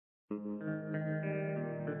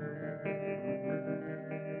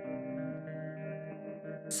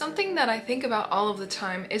Something that I think about all of the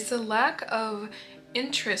time is the lack of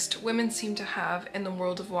interest women seem to have in the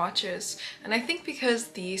world of watches. And I think because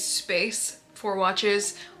the space for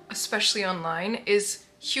watches, especially online, is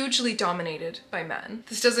hugely dominated by men.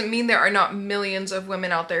 This doesn't mean there are not millions of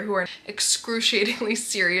women out there who are excruciatingly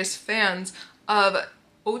serious fans of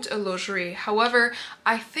haute horlogerie. However,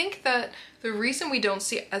 I think that the reason we don't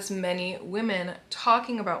see as many women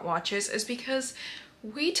talking about watches is because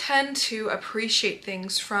we tend to appreciate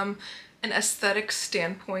things from an aesthetic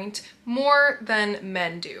standpoint more than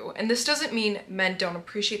men do. And this doesn't mean men don't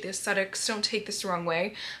appreciate the aesthetics, don't take this the wrong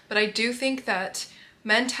way, but I do think that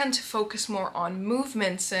men tend to focus more on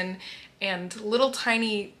movements and little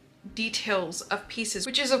tiny details of pieces,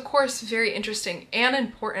 which is of course very interesting and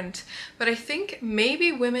important, but I think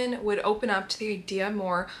maybe women would open up to the idea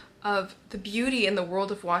more of the beauty in the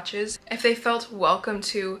world of watches if they felt welcome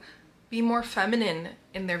to be more feminine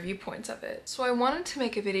in their viewpoints of it. So I wanted to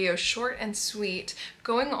make a video short and sweet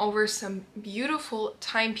going over some beautiful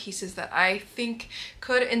timepieces that I think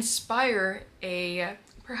could inspire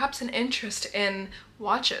perhaps an interest in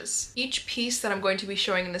watches. Each piece that I'm going to be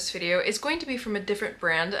showing in this video is going to be from a different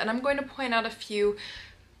brand, and I'm going to point out a few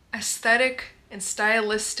aesthetic and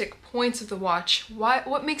stylistic points of the watch,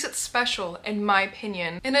 what makes it special in my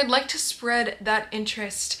opinion, and I'd like to spread that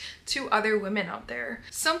interest to other women out there.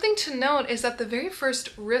 Something to note is that the very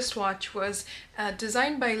first wristwatch was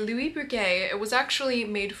designed by Louis Breguet. It was actually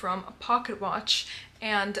made from a pocket watch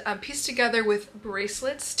and pieced together with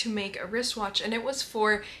bracelets to make a wristwatch, and it was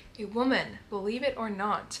for a woman, believe it or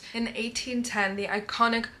not. In 1810, the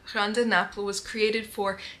iconic Reine de Naples was created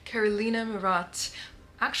for Carolina Murat.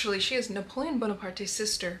 Actually, she is Napoleon Bonaparte's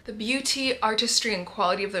sister. The beauty, artistry, and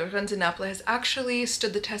quality of the Reine de Naples has actually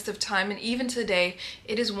stood the test of time, and even today,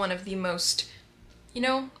 it is one of the most,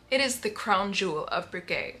 it is the crown jewel of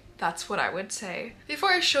Breguet. That's what I would say.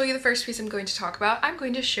 Before I show you the first piece I'm going to talk about, I'm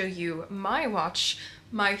going to show you my watch,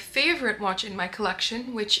 my favorite watch in my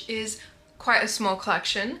collection, which is quite a small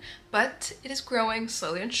collection, but it is growing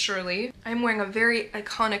slowly and surely. I'm wearing a very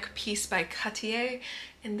iconic piece by Cartier,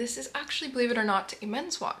 and this is actually, believe it or not, a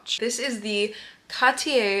men's watch. This is the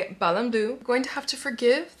Cartier Ballon Bleu. I'm going to have to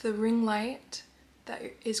forgive the ring light that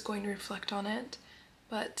is going to reflect on it,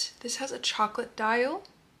 but this has a chocolate dial,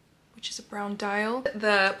 which is a brown dial.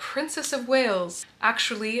 The Princess of Wales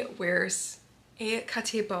actually wears a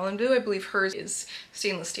Cartier Ballon Bleu. I believe hers is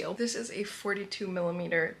stainless steel. This is a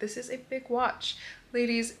 42mm. This is a big watch.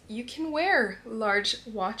 Ladies, you can wear large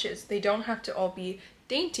watches. They don't have to all be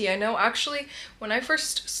dainty. I know actually when I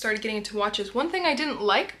first started getting into watches, one thing I didn't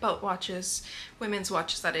like about watches, women's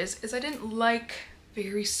watches that is I didn't like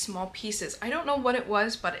very small pieces. I don't know what it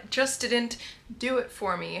was, but it just didn't do it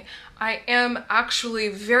for me. I am actually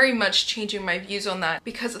very much changing my views on that,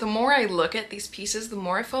 because the more I look at these pieces, the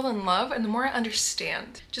more I fall in love and the more I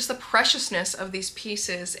understand just the preciousness of these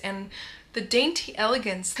pieces and the dainty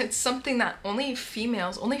elegance. It's something that only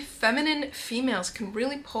feminine females can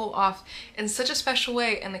really pull off in such a special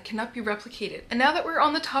way, and it cannot be replicated. And now that we're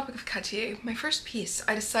on the topic of Cartier, my first piece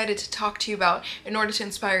I decided to talk to you about in order to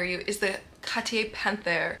inspire you is the Cartier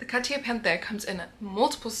Panthère. The Cartier Panthère comes in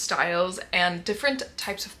multiple styles and different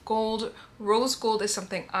types of gold. Rose gold is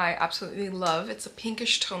something I absolutely love. It's a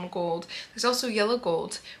pinkish tone gold. There's also yellow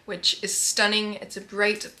gold, which is stunning. It's a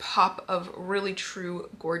bright pop of really true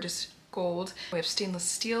gorgeous gold. We have stainless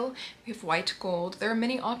steel, we have white gold. There are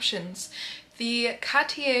many options. The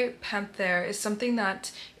Cartier Panthère is something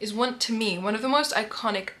that is one of the most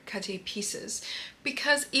iconic Cartier pieces,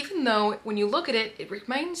 because even though when you look at it, it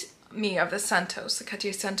reminds me of the Santos, the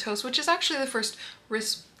Cartier Santos, which is actually the first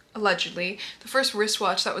allegedly the first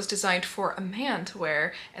wristwatch that was designed for a man to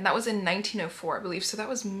wear, and that was in 1904, I believe, so that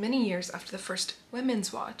was many years after the first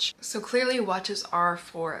women's watch. So clearly watches are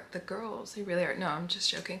for the girls. They really are. No, I'm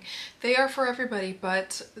just joking. They are for everybody,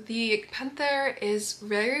 but the Panthère is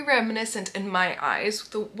very reminiscent in my eyes,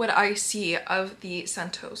 what I see of the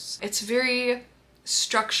Santos. It's very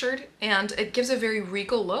structured and it gives a very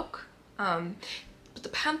regal look. But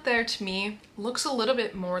the Panthère to me looks a little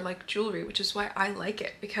bit more like jewelry, which is why I like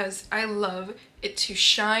it, because I love it to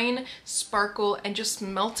shine, sparkle, and just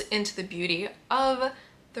melt into the beauty of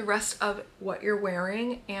the rest of what you're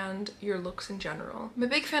wearing and your looks in general. I'm a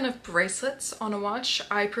big fan of bracelets on a watch.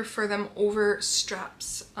 I prefer them over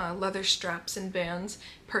straps, leather straps and bands.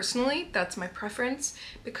 Personally, that's my preference,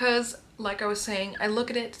 because like I was saying, I look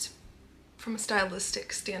at it from a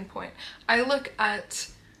stylistic standpoint. I look at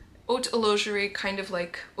haute horlogerie kind of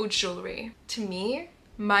like haute jewelry. To me,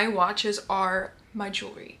 my watches are my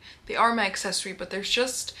jewelry. They are my accessory, but there's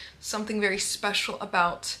just something very special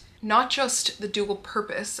about not just the dual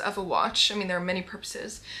purpose of a watch, I mean there are many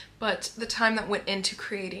purposes, but the time that went into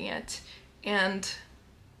creating it. And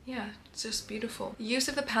yeah, it's just beautiful. The use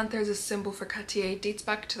of the panther as a symbol for Cartier dates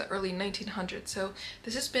back to the early 1900s, so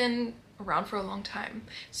this has been around for a long time.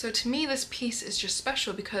 So to me, this piece is just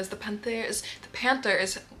special because the panther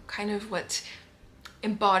is kind of what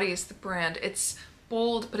embodies the brand. It's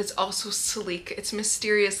bold, but it's also sleek. It's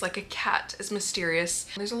mysterious, like a cat is mysterious.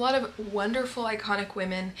 There's a lot of wonderful, iconic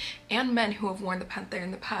women and men who have worn the panther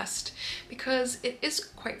in the past because it is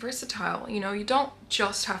quite versatile. You know, you don't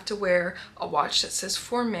just have to wear a watch that says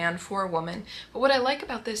for man, for a woman. But what I like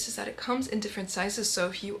about this is that it comes in different sizes. So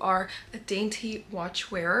if you are a dainty watch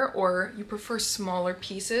wearer or you prefer smaller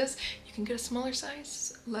pieces, you can get a smaller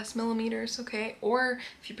size, less millimeters, okay? Or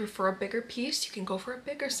if you prefer a bigger piece, you can go for a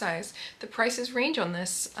bigger size. The prices range on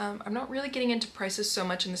this. I'm not really getting into prices so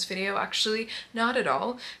much in this video, actually, not at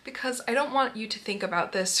all, because I don't want you to think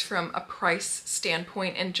about this from a price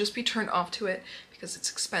standpoint and just be turned off to it because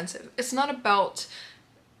it's expensive. It's not about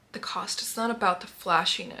the cost, it's not about the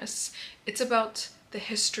flashiness. It's about the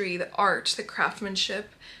history, the art, the craftsmanship,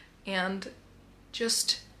 and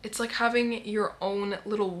just it's like having your own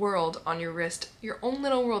little world on your wrist, your own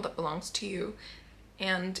little world that belongs to you.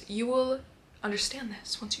 And you will understand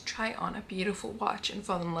this once you try on a beautiful watch and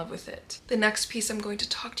fall in love with it. The next piece I'm going to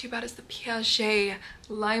talk to you about is the Piaget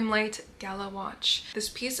Limelight Gala watch. This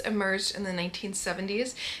piece emerged in the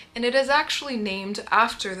 1970s, and it is actually named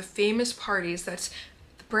after the famous parties that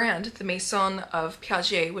the brand, the Maison of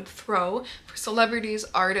Piaget, would throw for celebrities,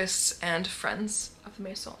 artists, and friends of the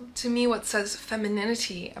Maison. To me, what says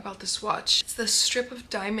femininity about this watch is the strip of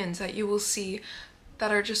diamonds that you will see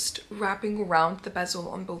that are just wrapping around the bezel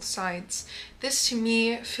on both sides. This to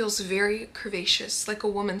me feels very curvaceous, like a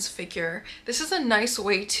woman's figure. This is a nice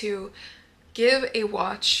way to give a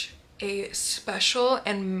watch a special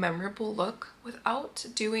and memorable look without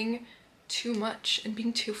doing too much and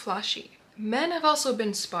being too flashy. Men have also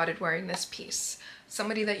been spotted wearing this piece.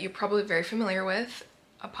 Somebody that you're probably very familiar with,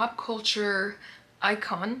 a pop culture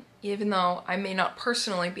icon, even though I may not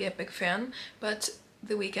personally be a big fan, but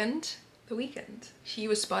The Weeknd. He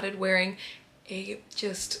was spotted wearing a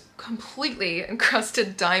just completely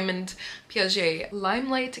encrusted diamond Piaget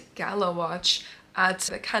Limelight Gala watch at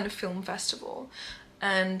the Cannes Film Festival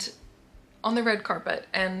and on the red carpet.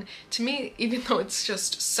 And to me, even though it's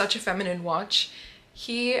just such a feminine watch,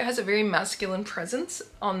 he has a very masculine presence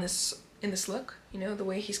in this look, you know, the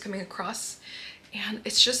way he's coming across. And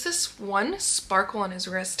it's just this one sparkle on his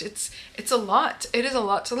wrist. It's a lot. It is a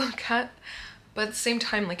lot to look at. But at the same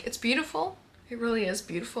time, like, it's beautiful. It really is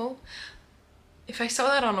beautiful. If I saw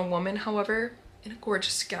that on a woman, however, in a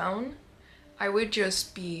gorgeous gown, I would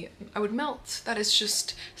melt. That is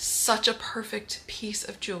just such a perfect piece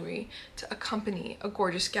of jewelry to accompany a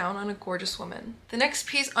gorgeous gown on a gorgeous woman. The next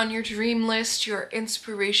piece on your dream list, your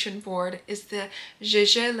inspiration board, is the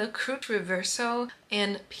Jaeger-LeCoultre Reverso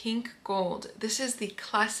in pink gold. This is the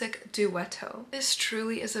classic Duetto. This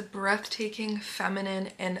truly is a breathtaking, feminine,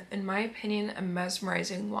 and in my opinion, a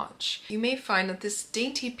mesmerizing watch. You may find that this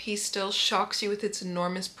dainty piece still shocks you with its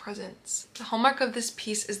enormous presence. The hallmark of this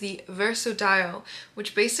piece is the Verso dial,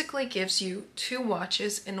 which basically gives you two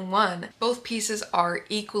watches in one. Both pieces are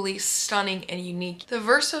equally stunning and unique. The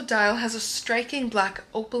Verso dial has a striking black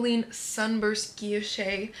opaline sunburst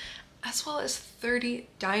guilloche, as well as 30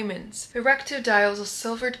 diamonds. The Recto dial is a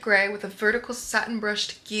silvered gray with a vertical satin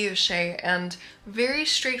brushed guilloche and very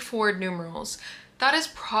straightforward numerals. That is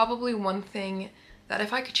probably one thing that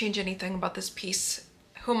if I could change anything about this piece,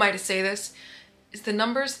 who am I to say this, is the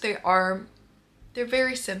numbers. They're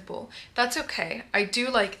very simple. That's okay. I do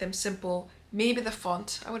like them simple. Maybe the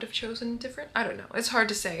font I would have chosen different. I don't know. It's hard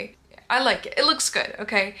to say. I like it. It looks good,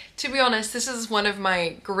 okay? To be honest, this is one of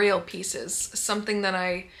my grail pieces. Something that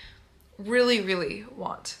I really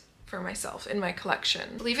want for myself in my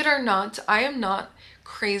collection. Believe it or not, I am not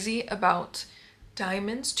crazy about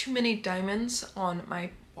diamonds, too many diamonds on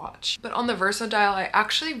my watch. But on the Verso dial, I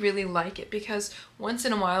actually really like it because once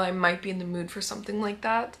in a while I might be in the mood for something like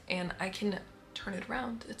that and I can turn it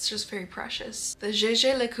around. It's just very precious. The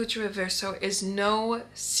Jaeger-LeCoultre Reverso is no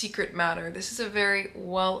secret matter. This is a very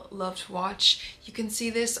well-loved watch. You can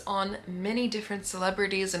see this on many different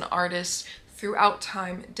celebrities and artists throughout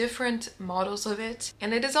time, different models of it.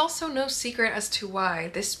 And it is also no secret as to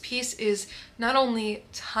why. This piece is not only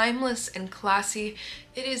timeless and classy,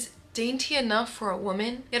 it is dainty enough for a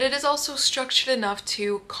woman, yet it is also structured enough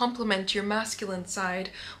to complement your masculine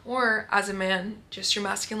side, or as a man, just your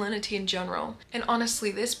masculinity in general. And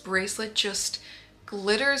honestly, this bracelet just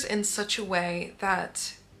glitters in such a way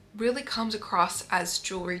that really comes across as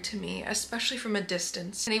jewelry to me, especially from a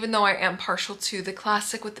distance. And even though I am partial to the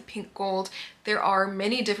classic with the pink gold, there are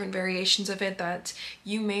many different variations of it that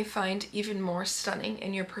you may find even more stunning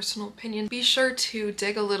in your personal opinion. Be sure to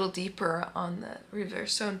dig a little deeper on the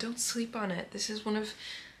reverse stone. Don't sleep on it. This is one of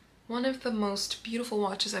the most beautiful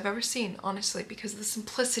watches I've ever seen, honestly, because of the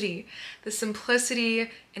simplicity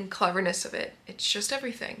and cleverness of it. It's just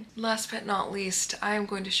everything. Last but not least, I am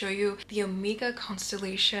going to show you the Omega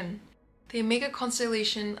Constellation. The Omega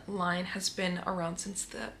Constellation line has been around since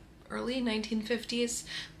the early 1950s,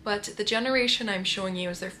 but the generation I'm showing you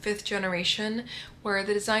is their 5th generation, where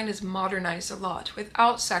the design is modernized a lot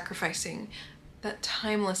without sacrificing that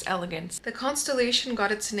timeless elegance. The constellation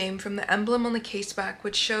got its name from the emblem on the caseback,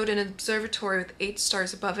 which showed an observatory with 8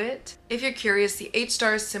 stars above it. If you're curious, the 8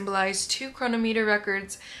 stars symbolize 2 chronometer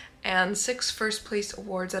records and 6 first place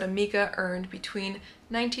awards that Omega earned between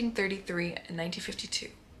 1933 and 1952.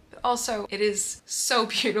 But also, it is so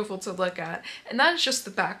beautiful to look at, and that is just the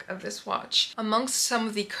back of this watch. Amongst some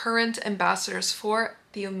of the current ambassadors for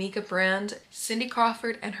the Omega brand, Cindy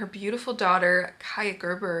Crawford and her beautiful daughter, Kaia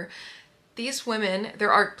Gerber. These women,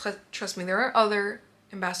 trust me, there are other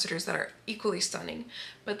ambassadors that are equally stunning,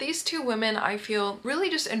 but these 2 women, I feel, really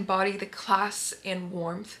just embody the class and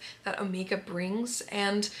warmth that Omega brings,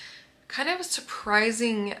 and kind of a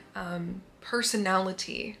surprising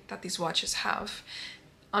personality that these watches have.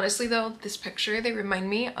 Honestly though, this picture, they remind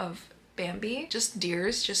me of Bambi, just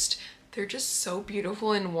deers, they're just so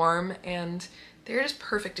beautiful and warm, and they're just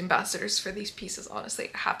perfect ambassadors for these pieces, honestly.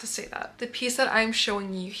 I have to say that. The piece that I'm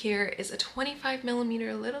showing you here is a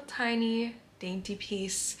 25mm little tiny dainty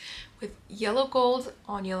piece with yellow gold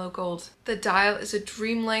on yellow gold. The dial is a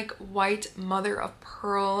dreamlike white mother of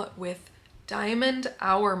pearl with diamond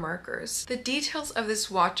hour markers. The details of this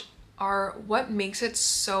watch are what makes it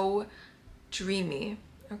so dreamy,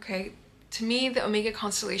 okay? To me, the Omega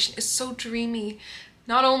Constellation is so dreamy.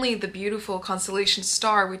 Not only the beautiful constellation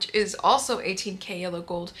star, which is also 18K yellow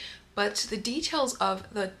gold, but the details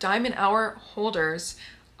of the diamond hour holders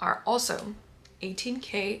are also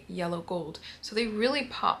 18K yellow gold. So they really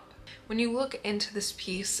pop. When you look into this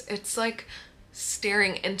piece, it's like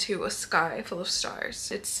staring into a sky full of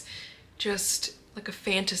stars. It's just like a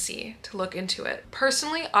fantasy to look into it.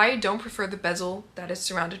 Personally, I don't prefer the bezel that is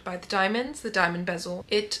surrounded by the diamonds, the diamond bezel.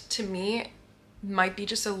 It, to me, might be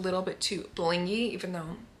just a little bit too blingy, even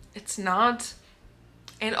though it's not.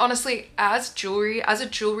 And honestly, as a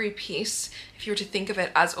jewelry piece, if you were to think of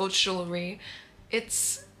it as haute jewelry,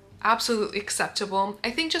 it's absolutely acceptable. I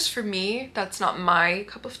think just for me, that's not my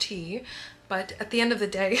cup of tea, but at the end of the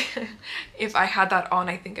day, if I had that on,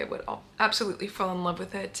 I think I would absolutely fall in love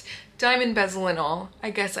with it. Diamond bezel and all, I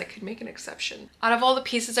guess I could make an exception. Out of all the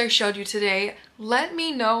pieces I showed you today, let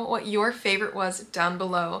me know what your favorite was down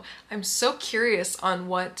below. I'm so curious on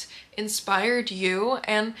what inspired you,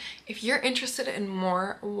 and if you're interested in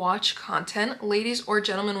more watch content, ladies or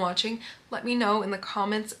gentlemen watching, let me know in the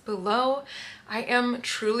comments below. I am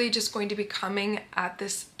truly just going to be coming at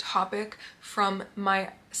this topic from my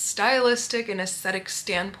stylistic and aesthetic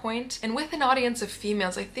standpoint, and with an audience of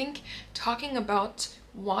females, I think talking about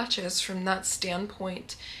watches from that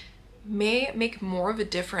standpoint may make more of a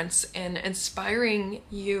difference in inspiring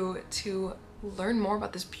you to learn more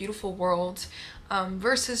about this beautiful world,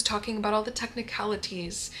 versus talking about all the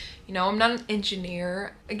technicalities. You know, I'm not an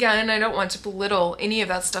engineer. Again, I don't want to belittle any of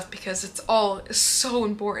that stuff because it's all so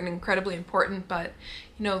important, incredibly important, but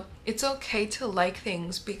you know, it's okay to like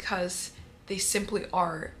things because they simply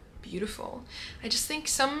are beautiful. I just think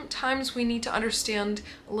sometimes we need to understand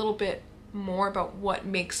a little bit more about what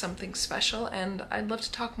makes something special, and I'd love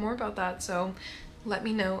to talk more about that, so let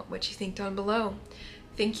me know what you think down below.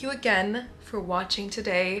 Thank you again for watching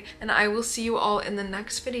today, and I will see you all in the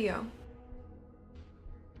next video.